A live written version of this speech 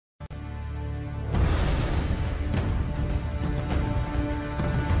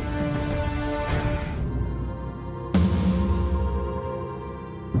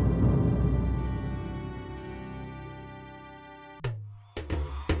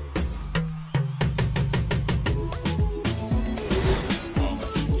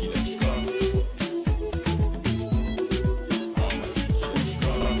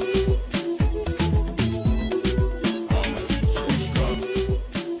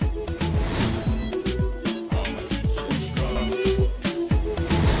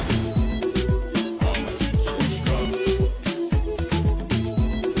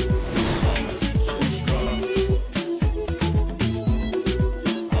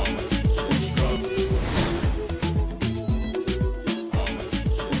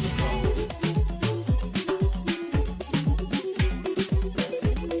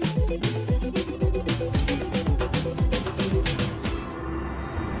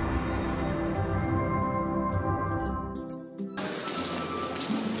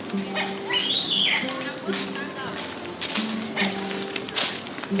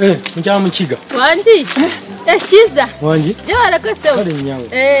Mchana mchiga. Wanji. Chiza. Wanji. Jawala kosewo. Kale nyawo.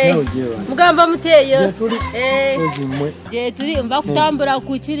 Nyawo jewa. Mugamba muteyo. Ozimwe. Je tuli mba kutambula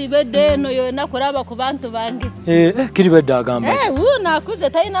ku KIRIBEDDA eno yona kuraba ku bantu bange. KIRIBEDDA agamba. Wuna akuze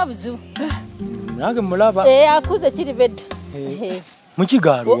tayina buzibu. Nange mulaba. Akuze KIRIBEDDA.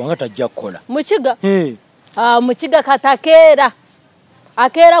 Muchigalo wanga tajja kukola. Muchiga. Muchiga katakera.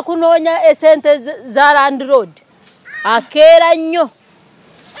 Akera kunonya esente za Land Road. Akera nnyo.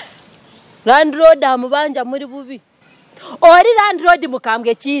 Land Road amubanja muri bubi. Ori Land Road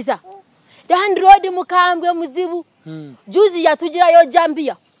mukambwe chiza. Land Road mukambwe muzibu. Juzi yatujirayo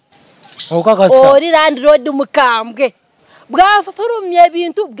Jambia. Okakasa. Ori Land Road mukambwe. Bwafurumye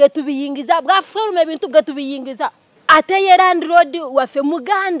bintu bwe tubiyingiza, bwafurumye bintu bwe tubiyingiza. Ateye Land Road wafe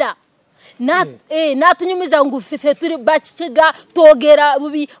Muganda. Natunyumiza ngufife turi bakiga togera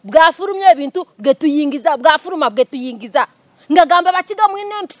bubi bwafurumye bintu bwe tuyingiza, bwafuruma bwe tuyingiza. Ngagamba bakiga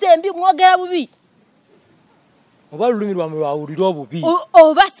mwine mpisembi mwogera bubi. Oba lulumi lwawulira bubi.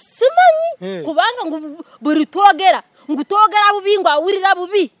 Oba simanyi kubanga buri togera ngutogera bubi ngwawulira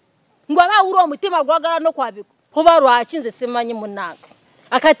bubi. Ngwaba uri omutima gwagara no kwabiko. Kuba rwakinze simanyi munaka.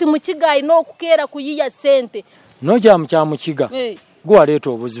 Akati mukigayi no kukera kuyiya sente. Noja mukiga. Gwa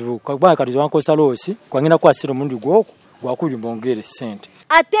leto obuzibu. Kwa kati wankosa losi kwangina kwasira mundu gwoko gwakuli mbongere sente.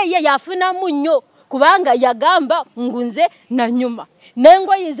 Ate ye yafuna munyo kubanga yagamba ngunze na nyuma.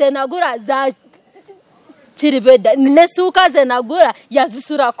 Nengo yize nagura za KIRIBEDDA nesuka ze nagura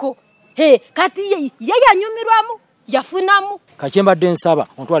yazisurako. Kati ye yanyumirwamu yafunamu. Kachemba densaba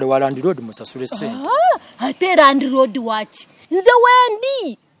ontwale wa Land Road musasule sente. Ate Land Road watch. Nze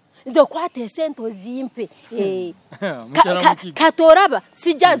wendi. Nze kwate sento zimpe. Katoraba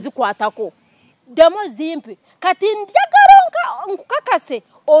sijazi kwatako. Demo zimpe. Kati ndagaronka nkukakase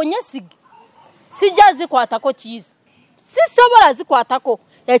onyesigi. Sijazi kwatako chizi. Sisobora zikwatako.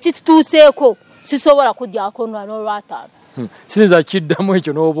 Ekitutuseko sisobora kudyako n'olwatano. Sinza kiddamu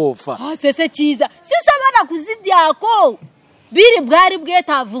ekyo n'obofa. Sese chiza. Sisobora kuzidyako. Biri bwari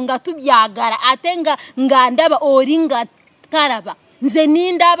bwetavunga tubyagara atenga ngandaba oringa taraba. Nze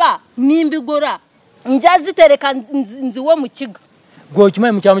nindaba nimbigora njazitereka nziwe mukiga gwo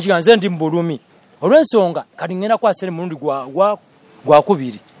kimaye mukiga nze ndi mbulumi olwensonga kali ngenda kwasere murundi gwa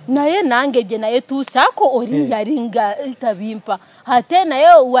kubiri naye nange bye naye tusako ori yaringa tabimpa ate naye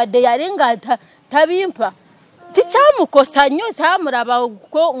wade yaringa tabimpa tichamukosa nyo samuraba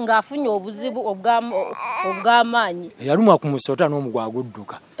ko ngafunye obuzibu obwamanyi yarumwa kumusota no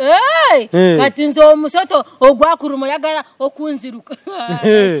mugwagudduka kati nzo omusoto ogwakurumo yagala okunziruka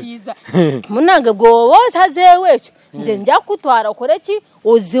kiza munange gwo wosazewe ekyo nje nja kutwara okoreki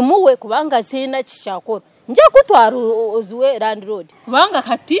ozimuwe kubanga sina kishakora nja kutwara oziwe Land Road kubanga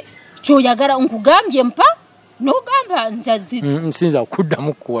kati kyo yagala nkugambye mpa no gamba njaziti nsinza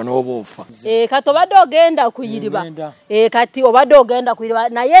kuddamu kuwa n'obofa kati obadde ogenda kuyiriba kati obadde ogenda kuyiriba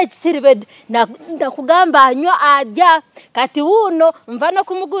naye KIRIBEDDA ndakugamba anywa ajja kati wuno nva no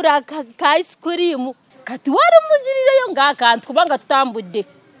kumugura ka ice cream kati wari mugirireyo ng'akantu kubanga tutambudde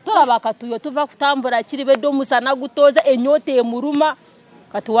tolaba katuyo tuva kutambura KIRIBEDDA omusana gutoza enyote emuruma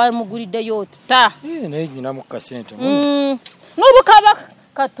kati wari muguriddeyo ta naye nyina mu kasente n'obukaba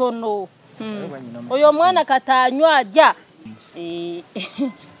katono oyo mwana katanywa ajja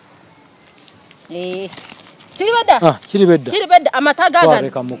KIRIBEDDA amata gaga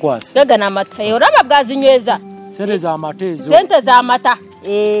reka mukwase gaga na amata oraba bwazinyweza sente za amata ezo sente za amata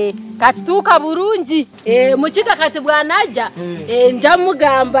katuka burungi mukiga kati bwanaja nja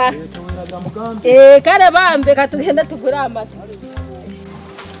mugamba kare bambe katugenda tugura amata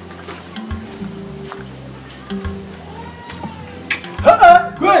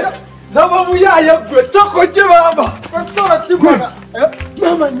gwera nabo buyaya gwe tokoje baba pastora kimana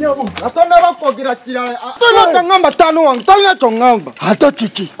mama nyabo atona bakogira kirale tona kangamba tano wangu tona chongamba hata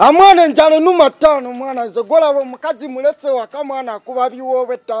tiki amwana njalo numa tano mwana zegola bo mukazi mulese wa kamwana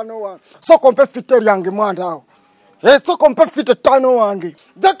kubabiwowe tano wangu so kompe fiteri yange mwana awo so kompe fite tano wange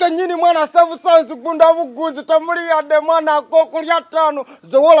dake nyini mwana sabu sanzu gunda buguzi tamuri yade mwana kokulya tano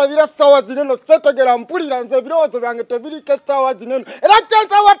zewola bira sawa zineno setegera mpulira nze birozo byange tebirike sawa zineno era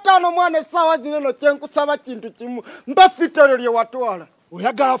chenza watano mwana sawa zineno chenkusaba kintu kimu mba fitero lye watwala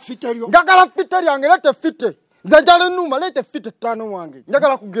oyagala fitero ngagala fitero yange lete fite Zajale numa lete fite tano wange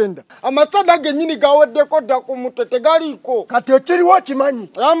njagala kugenda amasada ge nyini gawedde ko da ku mutete galiko kati ekiri wakimanyi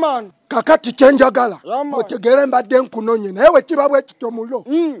yaman kakati chenjagala otegere mbadde nkunonye nawe kibabwe kitomulo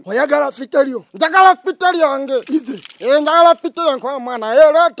oyagala fite lyo njagala fite lyange ize njagala fite lyange kwa mwana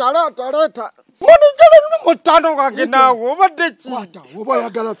leta Munijele n'umutano wange nawe obadde ki? Oba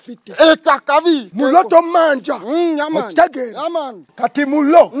yagala fite. Etakabi. Muloto manja. Otegera. Kati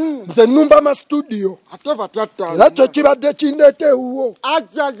mulo. Nze numba ma studio. Ate batata. Era kyo kibadde kindete uwo.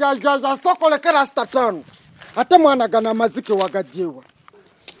 Aja sokolekera statano. Ate mwana gana mazike wagajewa.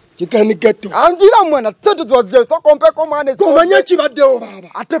 Chikani geto. Angira mwana tete zoje sokompeko mwana. Komanya kibaddewo baba.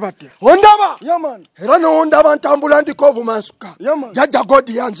 Ate bate. Ondaba. Yaman. Era no ondaba ntambula ndiko obumansuka. Yaman. Jaja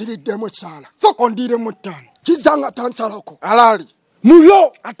godi yanziridde mu sala. Sokondire mu ttano. Kizanga tansalako. Alali.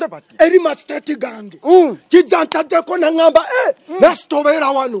 Mulo ate bate. Eri masteti gange. Kizantadeko na ngamba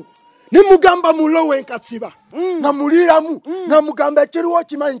nasitobera wano. Nimugamba mulo wenkasiba. Namuliramu. Namugamba ekiriwo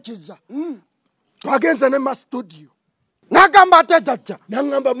kimanyikiza. Twagenze ne ma studio. Nagamba ate jaja.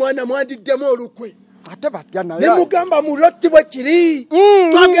 Nangamba mwana mwandiddemu olukwe. Ate batya naye. Nemugamba muloti bwe kiri.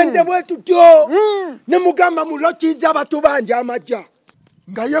 Twagende bwe tutyo. Nemugamba muloti abantu banja amajja.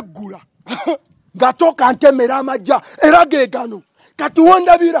 Nga yeggula. Nga toka ntemera amajja. Era gegano. Kati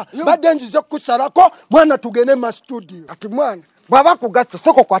wondabira. Badde nzize kusalako mwana tugende ma studio. Ati mwana. Baba kugasa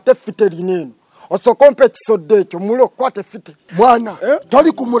soko kwate fite lineno. Osokompe kisodde ekyo mulo kwate fite. Mwana,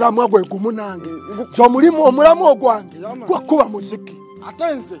 toli kumulamwa gwe gumunange. Zo mulimu omulamu ogwange. Gwakuba muziki.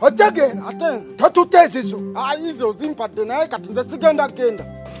 Atenze. Otegera. Atenze. Tatutezizo. Izo zimpadde naye kati nze sigenda genda.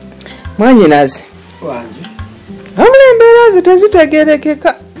 Mwanyinazi. Wanje. Amulembera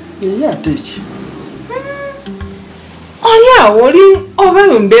zitezitegerekeka. Ateki. Oli oba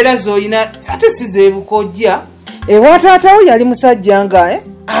mbeera zoyina ate sizeebukojja. Ewa taatawo yali musajja nga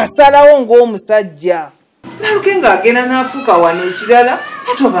asalawo ng'omusajja. Nalukenga agenda n'afuuka wano ekirala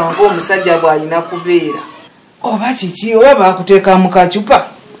atoba ng'omusajja bw'alina kubeera. Oba kiki oba baakuteeka mu kacupa?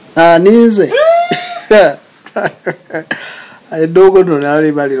 Ninze. Eddoogo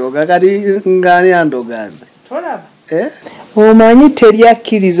nali baliroga kati ng'ani andoganze. Tolaba? Omanyi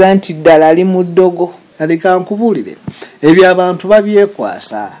teryakkiriza nti ddala ali mu ddogo. Kati kankubuulire ebyo abantu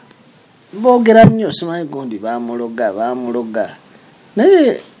babyekwasa. Boogera nnyo simanyi gundi baamuloga.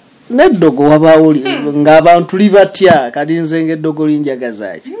 Naye n'eddogo wabaawo ng'abantu libatya kati nze ng'eddogo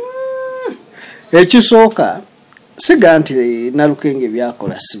linjagaza ki. Ekisooka siga nti Nalukenge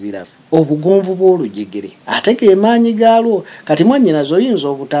byakola sibiraba. Obugonvu bw'olujegere ate ke maanyi gaalwo kati mwannyinazo oyinza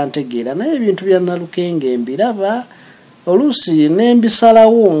obutantegeera naye ebintu bya Nalukenge mbiraba oluusi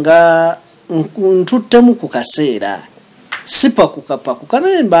n'embisalawo nga ntuttemu ku kaseera sipakuka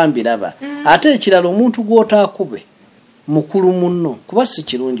naye mbambiraba ate ekirala omuntu gw'otaakube mukulu munno kuba si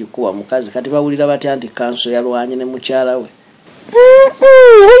kirungi kuwa mukazi kati bawulira batya nti kanso yalwanye ne mukyala we.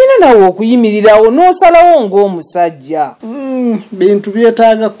 Olina nawe okuyimirirawo n'osalawo ng'omusajja. Bintu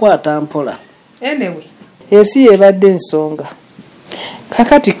byetaaga kukwata mpola. Anyway, ensi yebadde ensonga.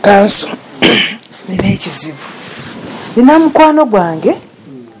 Kakati kanso nina ekizibu. Nina mukwano gwange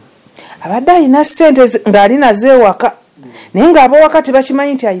abadde alina ssente ng'ali nazo ewaka naye ng'abawaka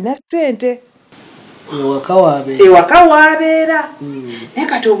tebakimanyi nti alina ssente. Ewaka waabeera. Naye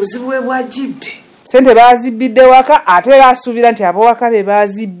kati obuzibu bwe bwajjidde. Ssente baazibbidde waka ate baasuubira nti abawaka be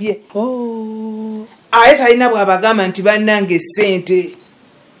baazibbye. Ate talina bw'abagamba nti bannange ssente.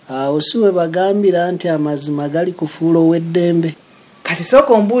 Awo si we bagambira nti amazima gali kufuula ow'eddembe. Kati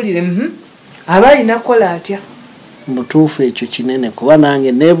sooka ombuulire aba alina kukola atya? Mutuufu ekyo kinene kuba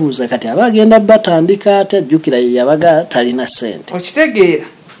nange neebuuza kati aba agenda batandika ate ajjukira ye yabaga talina ssente. Okitegeera?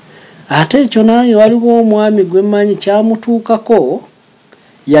 Ate ekyo nange waliwo omwami gwe mmanyi kyamutuukako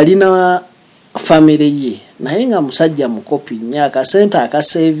yalina famire ye naye nga musajja mukopi nnyo akasente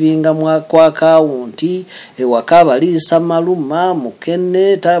akaseevinga ku akawunti ewaka abaliisa maluma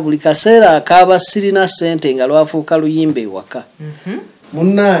mukene buli kaseera akaaba sirina ssente nga lwafuuka luyimba ewaka.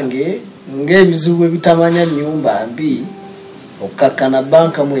 Munnange ng'ebizibu ebitamanya nnyumba mbi okkakkana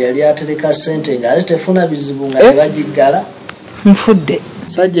banka mwe yali atereka ssente ng'ate tefuna bizibu nga tebagiggala. Nfudde.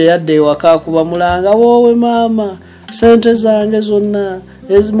 Sajja yadde ewaka akuba mulanga woowe maama ssente zange zonna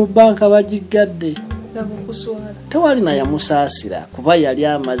ezimu banka bagiggadde. Tewali na yamusaasira kuba yali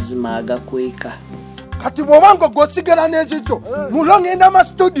amazima agakweka. Kati bw'obanga gw'osigala n'ezizo mulo ngenda ma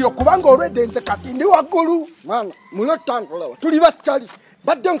studio kubanga olwedde nze kati ndi waggulu. Mwana mulo tangolawa tuli bakyali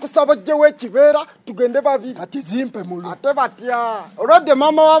badde nkusaba ojjewo ekibeera tugende babiri. Kati zimpe mulo. Ate batya olwedde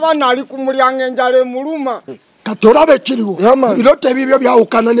maama w'abaana ali ku mulyango enjala emuluma. Kati olaba ekiriwo ebiroto ebibyo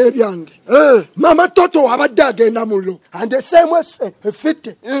byawukana n'ebyange. Mama toto abadde agenda mulo andeseemu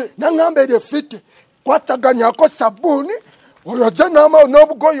efite naŋŋamba eryo efite kwataganyako sabbuuni oyoze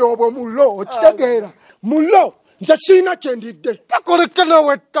n'obugoye obwo mulo okitegeera. Mulo nze siina kye ndidde. Takoleke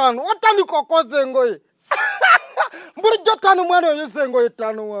nawe ttaano watandika okoza engoye. bulijjo ttaano mwana oyo zengo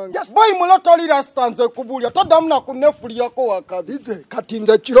yettaano wange boyi muloto lirasta nze kubulya toddamu nakunefuliyako wakati kati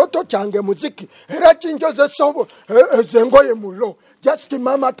nze kiroto kyange muziki era kinjoze sobo ezengo ye mulo just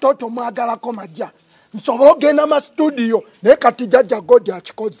mama toto mwagalako majja nsobola ogenda ma studio naye kati jajja godi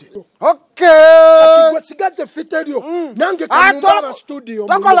akikoze kati gwe sigaze fiteryo nange kanumba ma studio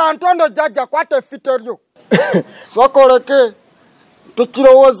tokola ntondo jajja kwate fiteryo sokoleke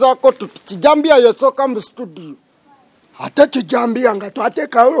tukirowozaako tuti kijambia yesooka mu studio ate kijambia nga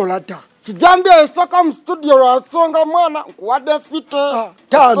twateekayo lolata kijambia yesooka mu studio lwasonga mwana nkuwadde fite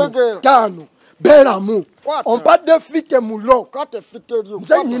tano beeramu ompadde fite mulo kate fite lyo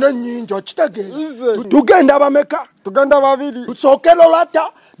nze nyina nnyingi okitegeera tugenda bameka tugenda babiri tusooke lolata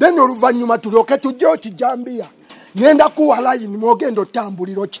then oluvannyuma tulyoke tujjeyo kijambia ngenda kuwa layini mwogenda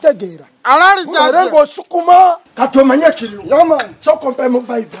otambulira okitegeera alali ng'osukuma kati omanye kiriwo yaman sokompe mu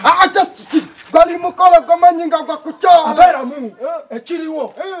vibe gali mukolo gomanyi nga gwa kukyama abeeramu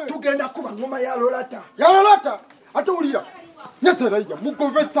ekiriwo tugenda kuba ngoma ya lolata ate wulira neteraya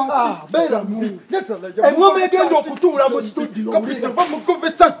mugobesa beeramu engoma egenda okutuula mu studio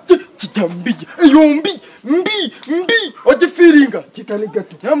bamugobesa kijambiya eyo mbi ogifiiringa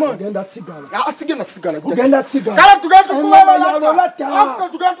kikanigeto ogenda sigala ogenda sigala kala tugenda kuba ya lolata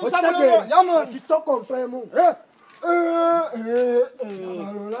tugenda kitokompremu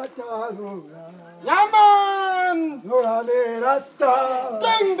Yaman! Rasta!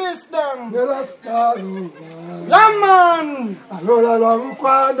 Ding this them! Rasta! Yaman! Alola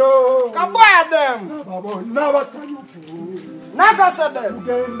Lamukwano! Kabwa them! Babo Nabatayufu! Nagasa them!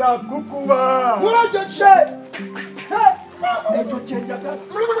 Genda Kukuwa! Murajache! Eto chenja ka!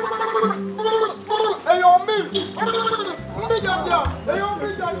 Eyo mbi! Mbi janja! Eyo mbi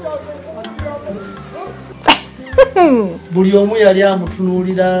janja! buli omu yali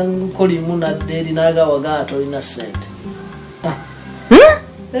amutunuulira nkolimu nadde erinagawaga atolina ssente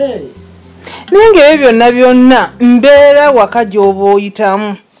naye ngaebyo byonna byonna mbeera waka gy'oba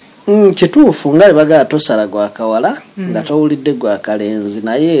oyitamu kituufu nga bebagaa tosala gwa kawala nga towulidde gwa kalenzi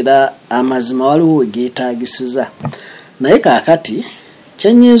naye era amazima waliwo wegeetaagisiza naye kaakati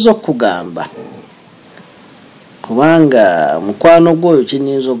kyenyinza okugamba kubanga mukwano gwoyo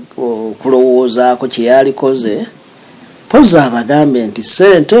kyenyinza okulowoozaako kyeyalikoze poza abagambe nti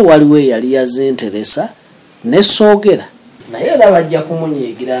ssente waliwo eyali yazinteresa nesoogera naye era bajja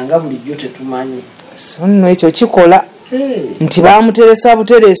kumunyiigira nga bulijjo tetumanyi nno ekyo kikola nti bamuteresa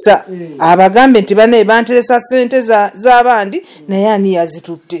buteresa abagambe nti banaye banteresa ssente z'abandi naye ani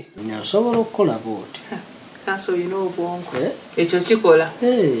yazitutte osobola okukola booti kanso olina obwongo ekyo kikola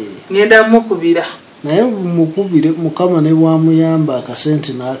ngenda mukubira naye mukubire mukama ne bwamuyamba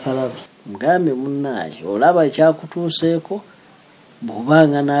akasente n'akalaba mugambe munnaaye olaba ekyakutuuseeko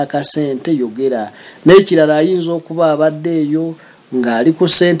bw'obanga n'akasente yogera n'ekirala ayinza okuba abadde eyo ng'ali ku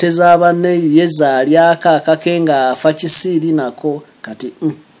ssente z'abanne ye zaalyako akake ng'afa kisiiri nako kati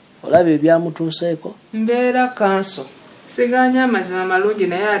olaba ebyamutuuseeko mbeera kanso siganya amazima malungi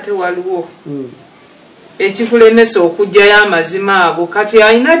naye ate waliwo ekikulemesa okugjayo amazima ago kati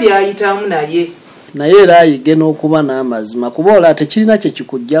alina byayitamu naye era ayige n'okuba n'amazima kuba olaba tekirina kye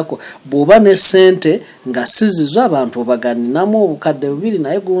kikuggyako bw'oba ne ssente nga sizizo abantu obaganinamu obukadde bubiri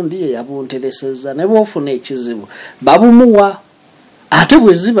naye gundi ye yabuntereseza ne bw'ofuna ekizibu babumuwa ate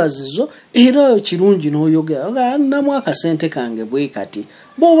bwe ziba zizo era kirungi n'oyogera oganamu akasente kange bwe kati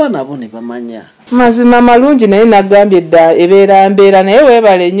bw'oba nabo ne bamanya mazima malungi naye nagambye dda ebeera mbeera naye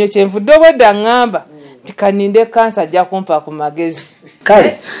weebale nnyo kyenvudde obwedda ŋŋamba nti kaninde kansa ajja kumpa ku magezi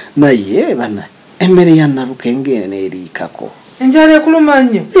kale naye bana emmere ya nalukenge neeriikako enjala ekuluma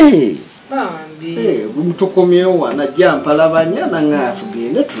nnyo mutukomyewo wanajja mpalabanya naŋŋaa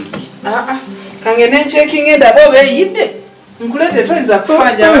tugende tuli kange nencekinga endaba oba eyidde nkulete toyinza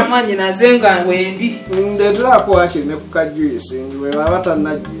kufanja bamanyi naze nga wendi ndeeteraako wakirine ku kajuyisi we baba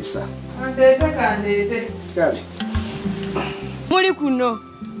tannajuisa kandeete kale muli kuno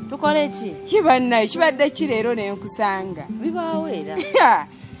tukole ki kibannaye kibadde kireero nenkusanga bibaweera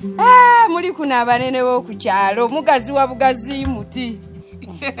muli kuno abanene b'okukyalo mugazi wa bugazi muti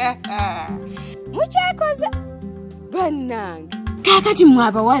mukyakoze bannange kakati mwe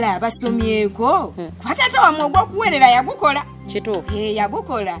abawala abasomyeko kuba tata wamwe ogw'okuwerera yagukola kituufu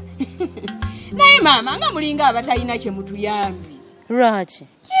yagukola naye maama nga mulinga abatalina kye mutuyambi lwaki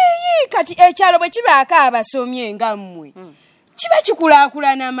kati ekyalo bwe kibaako abasomye nga mmwe kiba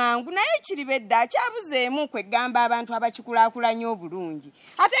kikulaakulana mangu naye KIRIBEDDA akyabuzeemu kwegamba abantu abakikulaakulanya obulungi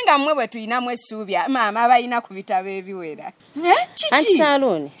ate nga mmwe bwe tulinamu essuubi maama abalina ku bitabo ebiwera kiki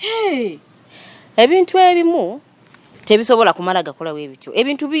Salooni ebintu ebimu tebisobola kumala gakolawo ebityo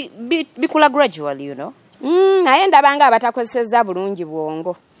ebintu bikula gradually naye ndabanga abatakozesezza bulungi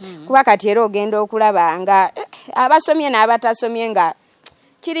bwongo kuba kati era ogenda okulaba nga abasomye n'abatasomye nga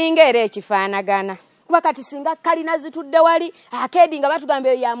kiringa era ekifaanagana kuba kati singa kalina zitudde wali akeedi nga batugamba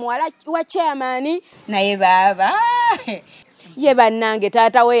eyo ya muwala wa chairman naye baaba ye bannange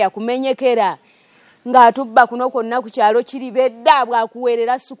taata we yakumenyekera ng'atubba kuno kwonna ku kyalo Kiribedda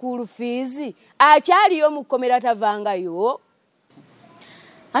bwakuweerera school fees akyaliyo mu kkomera tavangayo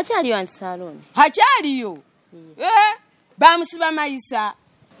akyaliyo anti Saloni akyaliyo bamusiba mayisa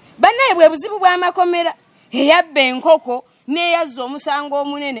bannaye bwe buzibu bw'amakomera eyabba enkoko n'eyazza omusango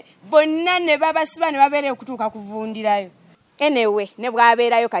omunene bonna ne babasiba ne babeera okutuuka kuvundirayo enewe ne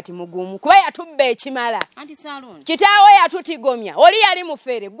bwabeerayo kati mugumu kuba yatubba ekimala anti Saloni kitaawe yatutigomya oli yali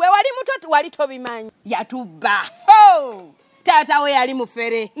mufere gwe wali muto wali tobimanyi yatubba taata we yali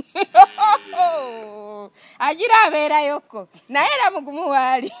mufere agira abeerayoko naye era mugumu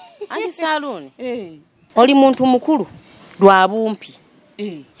waali anti Saloni oli muntu mukulu lwa bumpi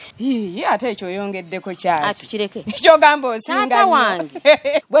ate ekyo oyongeddeko kyaki atukireke ekyogamba osinga wange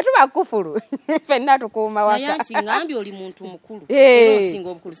bwe tuba kufulu ffenna tukuuma waka naye nti ngambye oli muntu mukulu era osinga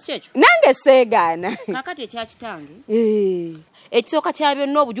obukulu si kyekyo nange seegaana kakati ekyakitange ekisooka kya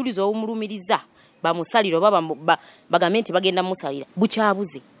byonna obujulizi obumulumiriza bamusalire oba bagambe nti bagenda musalira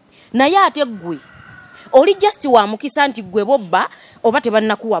bukyabuze naye ate ggwe oli just wa mukisa nti ggwe bobba oba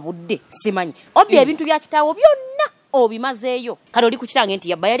tebannakuwa budde simanyi obbi ebintu bya kitaawo byonna obimazeeyo kale oli ku kitange nti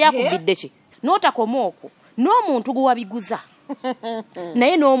yabba yali akubidde ki n'otakoma okwo n'omuntu gwe wabiguza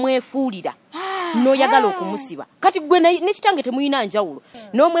naye n'omwefuulira n'oyagala okumusiba kati ggwe ne kitange temuyina njawulo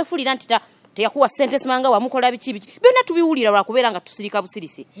n'omwefuulira nti teyakuwa ssente simanga wamukola biki byonna tubiwulira lwakubeera nga tusirika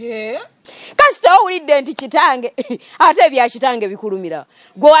busirisi kasita owulidde nti kitange ate ebya kitange bikulumira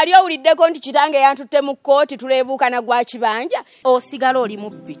gwe wali owuliddeko nti kitange yantutte mu kkooti tuleebuukana gwa kibanja osigala oli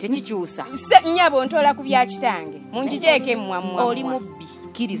mubbi tekikyusa nnyabo ntoola ku bya kitange mungijeeko emmwammwa oli mubbi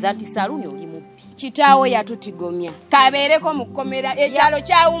kkiriza nti Saloni oli mubbi kitaawo yatutigomya kabeereko mu kkomera ekyalo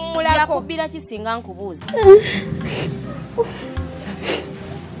kyawummulako yakubbira kisinga nkubuuza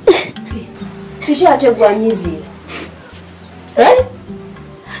kiki ate gwanyizira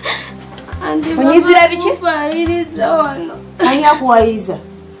onyizira biki ani akuwayiriza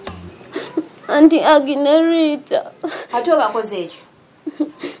anti Aginerita ate obakoze ekyo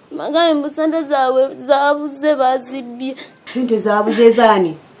magaye mbu sente zaabwe zaabuze bazibye sente zaabuze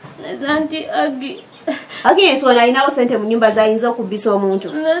zaani anti Agi ensonga alinawo sente mu nnyumba zayinza okubbisa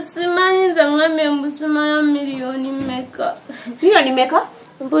omuntu simanyiza ngambye mbu simanya miliyoni meka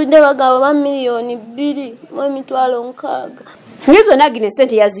Mpulidde bagamba ba miliyoni 2.6. Nyezo nagine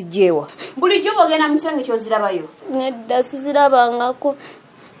sente yazijjewa. Bulijjo bogena musenge kyozirabayo. Nedda sizirabangako.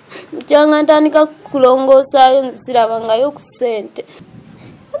 Kyanga ntandika kulongoosayo nzirabangayo ku sente.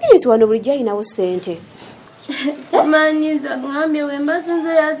 Agnes wano bulijjo ayinawo sente. Simanyiza ngambye wemba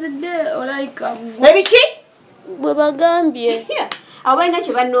nze yazidde olayika. Ebiki? Bwe bagambye. Abo balina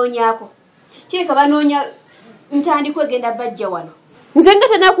kye banoonyaako. Kireka banoonya ntandikwe genda bajja wano. Nze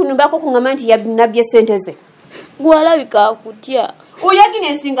ngata nakunumbako kungamba nti yabye sente ze. Gwalabika akutya. Oyo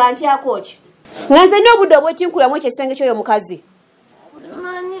Agnes nga ntyako ki? Nganze n'obudde obw'ekinkulamu ekisenge ky'oyo mukazi.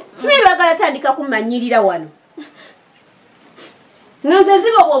 Sibagala tandika kumanyirira wano. Nganze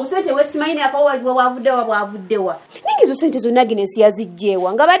ziba obusente wesimanyine akawaajwa bwavuddewa bwavuddewa. Ningizo sente zonna Agnes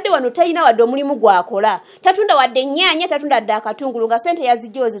yazijjewa nga badde wano talina wadde omulimu gwakola. Tatunda wadde ennyaanya, tatunda wadde akatungulu nga sente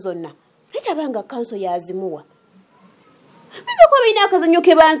yazijjewa zonna. Nekyabanga kanso yazimuwa. Bisoko bina akazanyo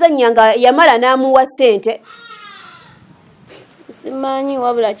ke banzanya nga yamala n'amuwa sente. Simanyi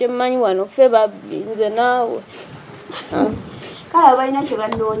wabula kyemmanyi wano ffe babbinze naawe. Kala balina kye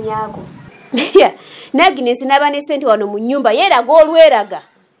banoonyaako. Agnes n'aba ne sente wano mu nnyumba yeeraga olweraga.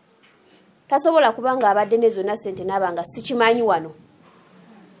 Tasobola kubanga abadde ne zonna sente n'abanga sikimanyi wano.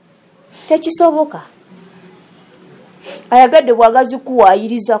 Tekisoboka. Ayagadde bwagazi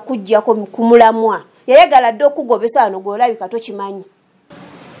kuwaayiriza kujjako kumulamwa. Yayagala dde okugobesa wano gw'olabika tokimanyi.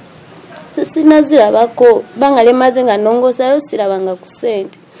 Sinazirabako banga lemaze nga nongoosayo sirabanga ku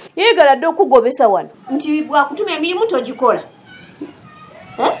sente. Yayagala dde okugobesa wano nti bwakutuma emirimu togikola.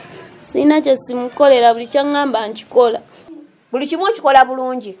 Sina kye simukolera buli kyaŋŋamba nkikola. Buli kimu okikola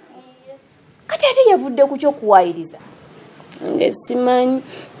bulungi. Kati ate yavudde ku ky'okuwaayiriza. Nge simanyi.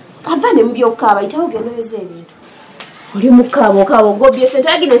 Ava ne mu by'okukaaba yitawo genda oyoza ebintu. Oli mukaabo kaabo gobye sente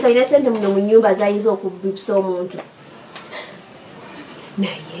Agnes alina sente muno mu nnyumba zayinza okubbisa omuntu.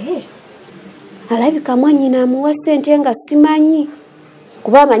 Naye alabika mwannyina amuwa sente nga simanyi.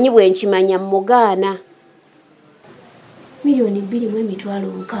 Kuba amanyi bwe nkimanya mugaana. Miliyoni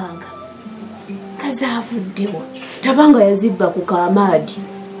 2.6. Kazaavuddewo. Tabanga yazibba ku kaamaadi.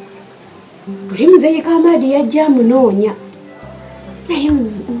 buli muzeyi Kamadi yajja munoonya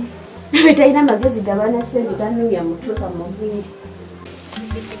naye talina amagezi gabana sente tanumya mutuuka muviri.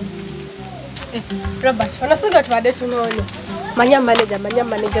 Robert, onasiga tubadde tunoonya manya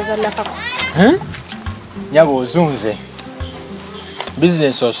manager za Nakako. Nyabo ozunze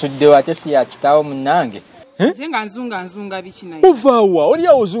business osuddewo ate si ya kitaawo munnange. Nzenga nzunga biki naye. Ovaawa oli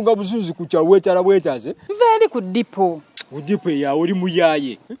ozunga buzunzi ku kyawetala bwetaze. Nveeri ku dipo. Ku dipo ya oli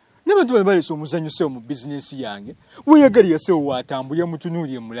muyaye. N'abantu bali baleese omuzannyo sewo mu business yange. Weyagali yasewo watambulya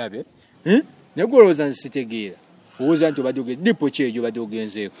mutunuulye mulabe. Negolooza nzitegeera. Owooza nti obadde ogeze dipo ki eyo obadde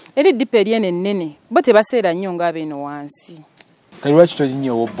ogenzeeko. Eri dipo eryene ennene bo tebaseera nnyo ng'abeeno wansi. Kali lwaki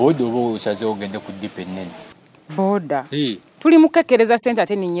tolinnyewo booda oba osaze ogende ku dipo ennene? Booda? Tuli mu kekkereza ssente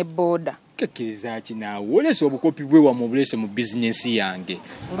ate ninnye booda. Kekkereza ki naawe? Oleese obukopi bwe wamu obuleese mu bizinensi yange.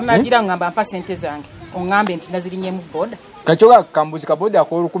 Olunagira ngamba mpa ssente zange oŋŋambe nti nazirinyemu booda. Kachoka kambuzi ka booda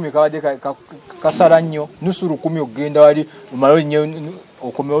ak'olukumi kabadde kasala nnyo nusu lukumi ogenda wali omala nnyo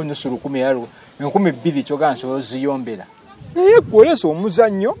okomewo nusu lukumi yalo 2,000 kyoga nsobola oziyombera. Naye oleese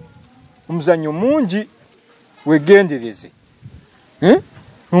omuzannyo mungi wegendereze.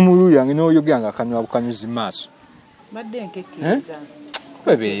 N'omululu yange n'oyogera nga akanwa bukanyuzi maaso. Badde nkekkereza.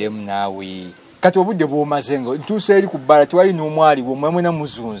 Webeeremu naawe. Kati obudde bw'omaze nga ntuuse eri ku bbala tewali n'omwali bwe mwemwe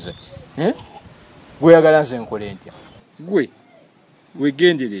namuzunze. Gweyagala nze nkole ntya? Gwe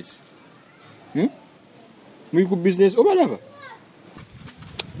wegendereze. Muli ku business obalaba?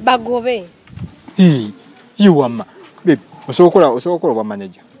 Bagobe. Yiwama. Babe, osobola bwa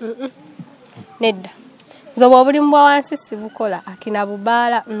manager. Nedda. Zoba obulimu bwa wansi sibukola akina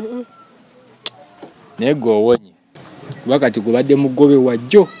bubaala. Naye gwe owonye. Wakati gubadde mugobe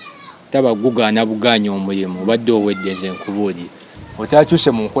wajjo taba gugaana buganya omulimu obadde owedde nze nkubuulire.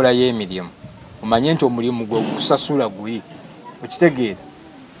 Otaakyuse mu nkola y'emirimu omanye nti omulimu gwe okusasula guli okitegeera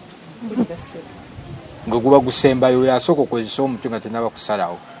nga guba gusembayo yasooka okozesa omutwe nga tenaba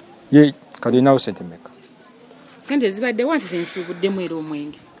kusalawo. Ye kati nawo sente meka? Sente zibadde wanti zensuubuddemu era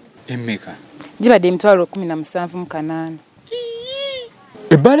omwenge. Emmeka? Gibadde emitwalo 17,800.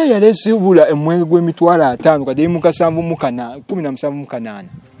 Ebbala yaleesibula emwenge gw'emitwalo 5 kadde mu 17,800.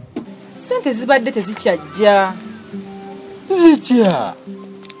 Sente zibadde tezikyajja. Zitya?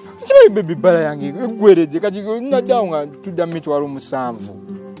 Kibayi baby ebbala yange eggweredde kati naddawo nga tudda mu mitwalo 7.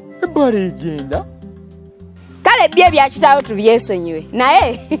 Ebbala egenda. Kale bye bya kitaawo tubyesonyiwe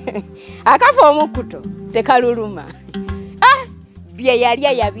naye akafa omukkuto tekaluluma. Bye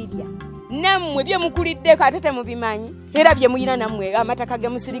yalya yabirya nammwe bye mukuliddeko ate temubimanyi era bye muyina nammwe amataka ge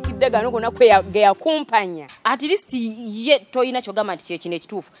musirikidde gano gonna ge yakumpanya. At least ye toyina kyogamba nti kyekino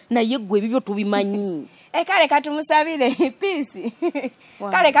ekituufu naye ggwe ebibyo tubimanyi. Kale katumusabire peace.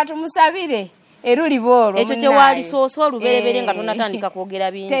 Kale katumusabire eruli bwolwo. Ekyo kye wali sooso oluberebere nga tonatandika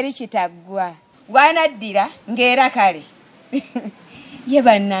kwogera bingi. Teri kitaggwa. Gwanaddira ng'era kale. Ye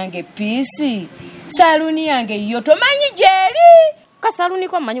bannange peace. Saluni yange yo tomanyi gyeri. Kasaluni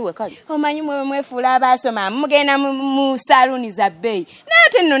kwa manyi we kali. Omanyi mwe mwefuula abasoma mugenda mu saluni za bbeeyi.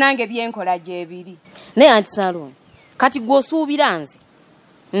 Nate nno nange byenkola gyebiri. Ne anti saluni. Kati gwosuubira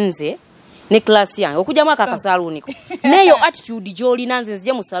nze ne class yange okujjamu akasaluni ko. Neyo attitude gy'olina nze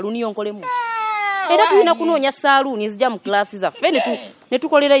nzije mu saluni yonkolemu. Era tulina kunoonya saluni ezijja mu class zaffe ne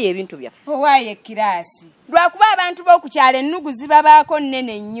tukolerayo ebintu byaffe. Owaaye kirasi. Lwakuba abantu b'okukyala ennugu zibabaako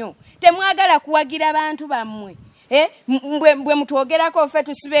nnene nnyo. Temwagala kuwagira abantu bammwe. Mbwe mutwogerako ffe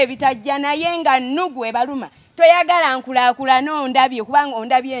tusibe ebitajja naye nga nnugu ebaluma. Toyagala nkulaakulana ondabye kubanga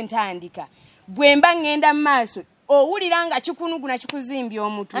ondabye entandika. Bwe mba ngenda mu maaso owulira nga kikunuguna kikuzimbya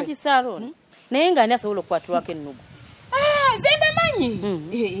omutwe. Anti saloni. Naye nga ani asobola okukwatulwako ennugu? Nze mbamanyi.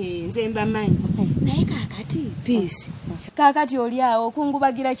 Nze mbamanyi. Naye kaakati peace. Kaakati oli awo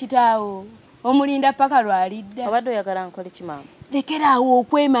okungubagira kitaawo. Omulinda paka lwalidda. Obadde oyagala nkole kimama? Lekeraawo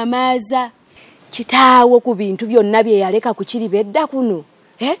okwemamaaza. Kitaawo ku bintu byonna bye yaleka ku KIRIBEDDA kuno.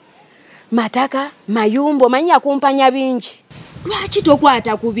 Mataka, mayumbo, manya kumpanya bingi. Lwaki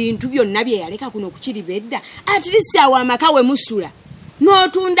tokwata ku bintu byonna bye yaleka kuno ku KIRIBEDDA? At least awo amaka we musula.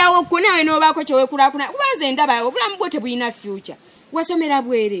 N'otundawo ko nawe n'obaako kye weekulaakuna. Kubanze ndaba obulamu bwo tebulina future. Wasomera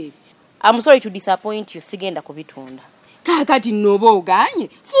bwereere. I'm sorry to disappoint you, sigenda kubitunda. Kaakati n'oba oganye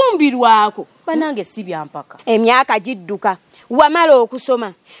fumbirwako. Banange si bya mpaka. Emyaka gidduka. Wamala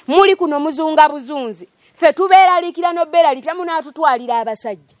okusoma. Muli kuno muzunga buzunzi. Ffe tubeeralikira n'obbeeralikira munaatutwalira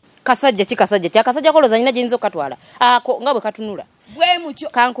abasajja. Kasajja kyakasajja koloza nyina gyinza okatwala. Ako nga bwe katunula. Bwe mutyo.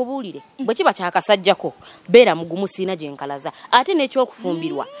 Kankubuulire. Bwe kiba kyakasajjako beera mugumu siina gye nkalaza. Ate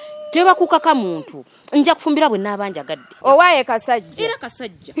n'ekyokufumbirwa tebakukaka muntu nja kufumbira bwe n'abanjagadde owaye kasajja era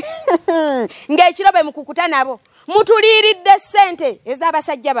kasajja ng'ekirobe mukukuta nabo mutuliiridde ssente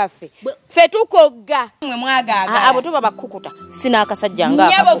ez'abasajja baffe ffe tukogga mwe mwagaagala abo toba bakukuta sina akasajja nga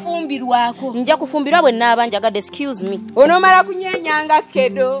nyabo fumbirwako nja kufumbirwa bwe n'abanjagadde excuse me onomala kunyenyanga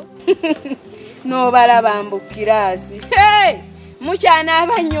kedo n'obalaba mbu kiraasi mukyana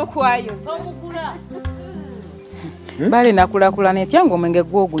abannyo kwayo bale nakulakulana etya ng'omwenge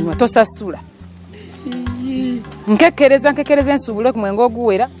gw'ogunywa tosasula nkekereza ensubule ku mwenge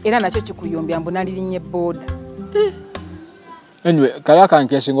oguwera era nakyo kikuyombya mbu nalirinnye booda anyway kala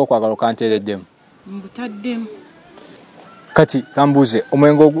kankesinga okwagala okanteereddemu mbutaddemu kati kambuuze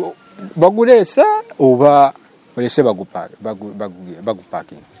omwenge baguleesa oba olese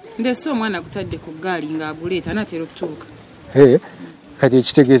bagupaakinga ndese omwana gutadde ku gaali ng'aguleeta natera okutuuka kati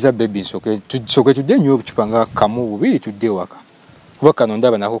ekitegeeza bebi nsooke tudde nnyo obucupa nga kamu bubiri tudde ewaka kuba kano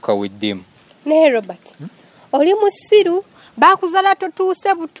ndaba nako kaweddemu naye Robert oli musiru bakuzala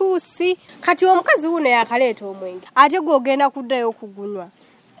totuuse butuusi kati omukazi wuno yakaleeta omwenge ate gw'ogenda kuddayo okugunywa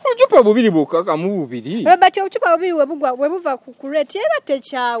obucupa bubiri bwokka kamu bubiri Robert obucupa bubiri we buva ku kuleti eba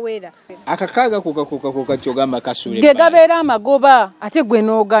tekyawera akakaaga koka kyogamba kasule ge gabeera amagoba ate gwe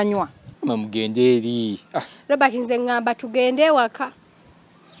n'oganywa mugende eri Robert nze ngamba tugende ewaka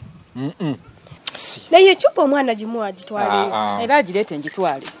naye ecupa omwana gimuwa gitwale era agireete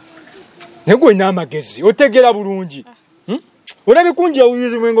ngitwale naye gwe n'amagezi otegera bulungi olabye kunjira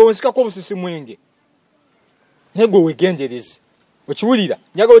awuliriza mwenge wensikako obusisi mwenge naye gwe wegendereze okiwulira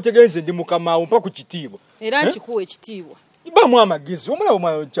nyaga otegereze ndi mukamaawo mpa ku kitiibwa era nkikuwa ekitiibwa bamu amagezi omulaba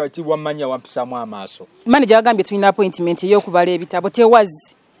omwana kyatiibwa mmanya wampisaamu amaaso manager yagambye tulina appointment ey'okubala ebitabo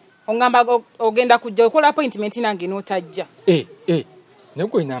tewazzi ongamba ogenda kujja okola appointment nange n'otajja naye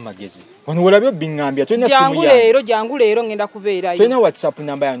gwe n'amagezi wano olabye obiŋŋambya tolina simu yange jangu leero ngenda kubeerayo tolina whatsapp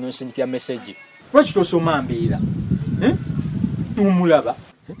namba yange onsindikira message lwaki tosoma mbeera omulaba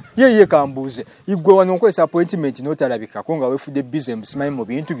ye kambuuze igwe wano nkozesa appointment n'otalabikako nga weefudde busy simanyi mu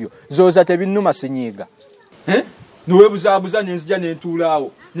bintu byo zooza tebinnuma sinyiiga niweebuzaabuza nenzija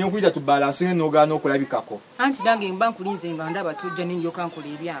nentuulaawo nenkuyita tubalansinge n'ogaana okulabikako anti nange mba nkulinze nga ndaba tujja ninyoka nkola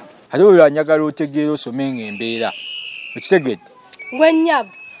ebyange ate olwo anyagala otegeera osomenga embeera okitegedde gwe nnyabo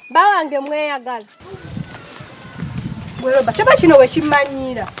bawange mweyagala gwe Robert kyaba kino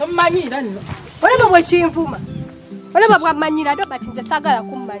wekimanyiira tomanyiira nno olaba bwekinvuma olaba bwamanyira Robert nze saagala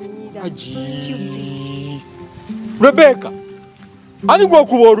kummanyiira Rebecca ani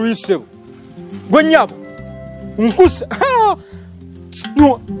gwokuba oluyisebo gwe nnyabo nkusa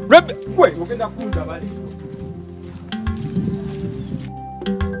no Rebecca gwe ogenda kundaba leero